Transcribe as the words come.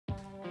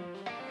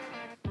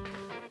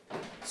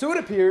So it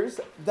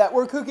appears that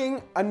we're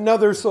cooking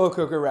another slow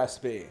cooker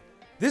recipe.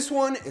 This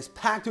one is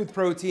packed with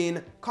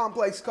protein,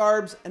 complex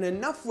carbs, and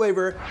enough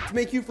flavor to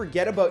make you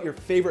forget about your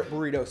favorite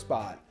burrito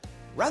spot.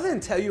 Rather than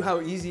tell you how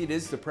easy it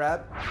is to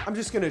prep, I'm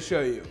just gonna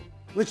show you.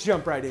 Let's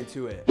jump right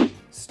into it.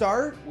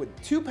 Start with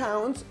 2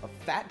 pounds of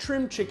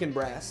fat-trimmed chicken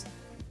breast.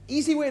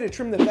 Easy way to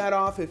trim the fat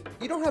off if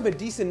you don't have a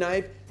decent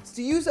knife is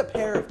to use a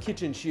pair of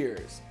kitchen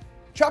shears.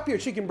 Chop your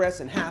chicken breasts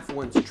in half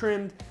once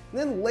trimmed, and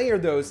then layer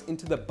those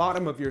into the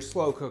bottom of your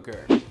slow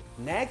cooker.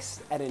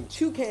 Next, add in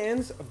 2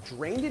 cans of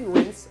drained and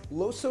rinsed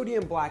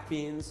low-sodium black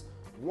beans,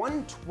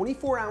 1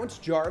 24-ounce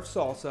jar of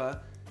salsa,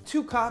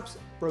 2 cups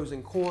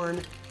frozen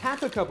corn,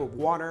 half a cup of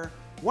water,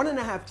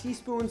 1.5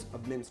 teaspoons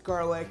of minced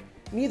garlic,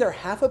 and either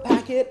half a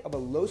packet of a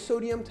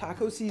low-sodium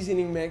taco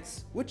seasoning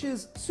mix, which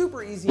is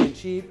super easy and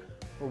cheap,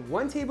 or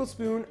 1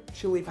 tablespoon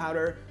chili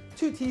powder,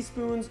 2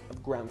 teaspoons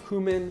of ground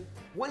cumin,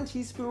 1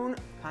 teaspoon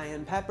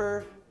cayenne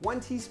pepper, 1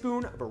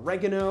 teaspoon of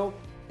oregano,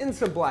 and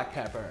some black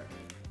pepper.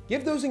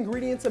 Give those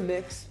ingredients a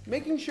mix,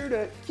 making sure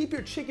to keep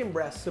your chicken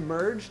breast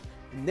submerged,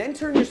 and then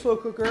turn your slow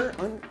cooker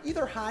on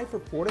either high for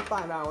 4 to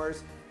 5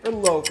 hours or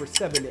low for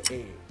 7 to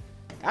 8.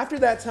 After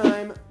that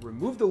time,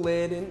 remove the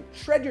lid and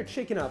shred your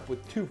chicken up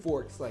with 2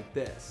 forks like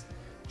this.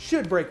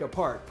 Should break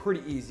apart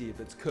pretty easy if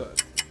it's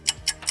cooked.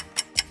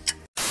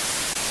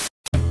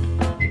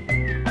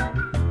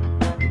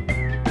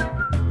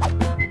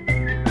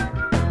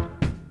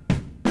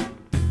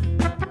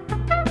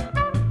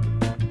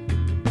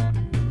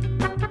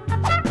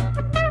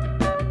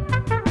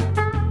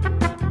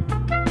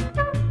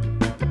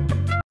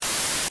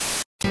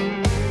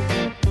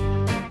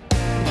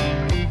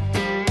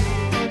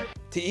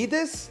 To eat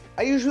this,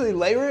 I usually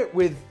layer it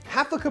with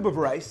half a cup of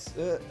rice,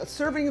 a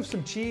serving of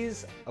some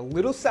cheese, a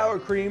little sour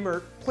cream or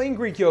plain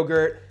Greek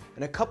yogurt,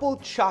 and a couple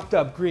chopped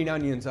up green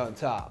onions on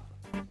top.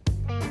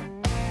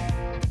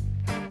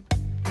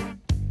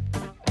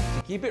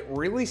 To keep it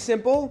really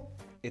simple,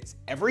 it's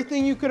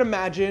everything you could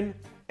imagine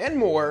and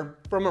more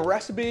from a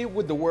recipe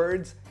with the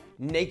words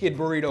naked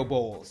burrito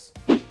bowls.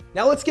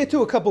 Now let's get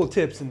to a couple of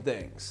tips and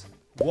things.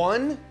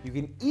 1, you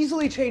can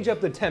easily change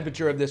up the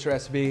temperature of this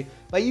recipe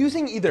by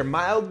using either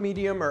mild,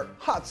 medium, or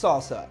hot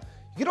salsa.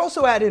 You could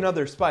also add in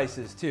other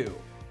spices too.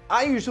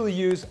 I usually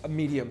use a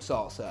medium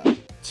salsa.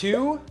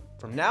 2,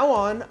 from now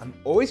on, I'm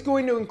always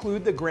going to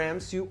include the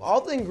grams to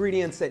all the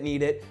ingredients that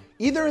need it,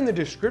 either in the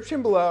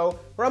description below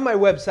or on my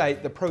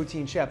website,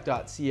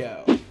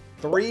 theproteinchef.co.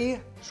 3,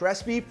 this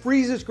recipe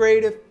freezes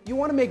great if you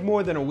want to make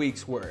more than a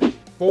week's worth.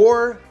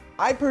 4,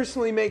 I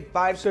personally make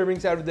 5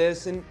 servings out of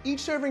this, and each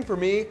serving for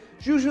me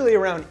is usually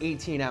around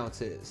 18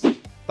 ounces.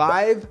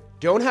 5,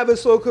 don't have a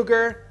slow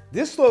cooker?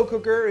 This slow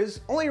cooker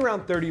is only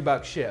around 30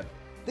 bucks shipped.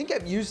 I think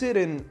I've used it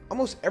in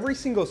almost every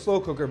single slow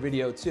cooker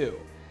video too.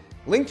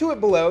 Link to it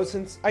below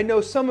since I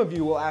know some of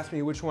you will ask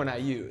me which one I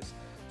use.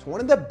 It's one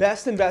of the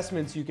best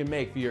investments you can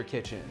make for your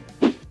kitchen.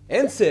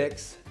 And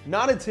 6,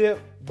 not a tip,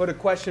 but a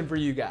question for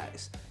you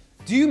guys.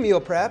 Do you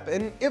meal prep?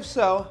 And if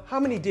so, how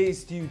many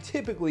days do you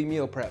typically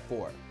meal prep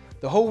for?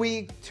 The whole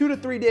week, 2 to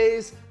 3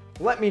 days?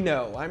 Let me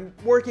know. I'm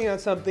working on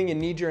something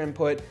and need your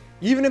input,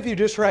 even if you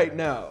just write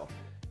no.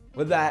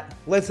 With that,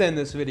 let's end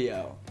this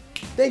video.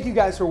 Thank you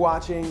guys for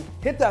watching.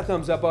 Hit that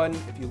thumbs up button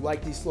if you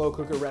like these slow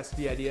cooker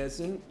recipe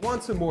ideas and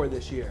want some more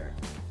this year.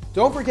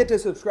 Don't forget to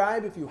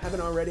subscribe if you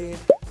haven't already.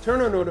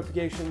 Turn on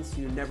notifications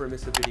so you never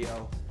miss a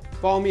video.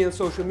 Follow me on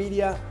social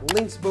media,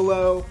 links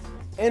below,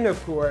 and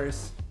of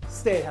course,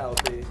 stay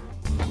healthy.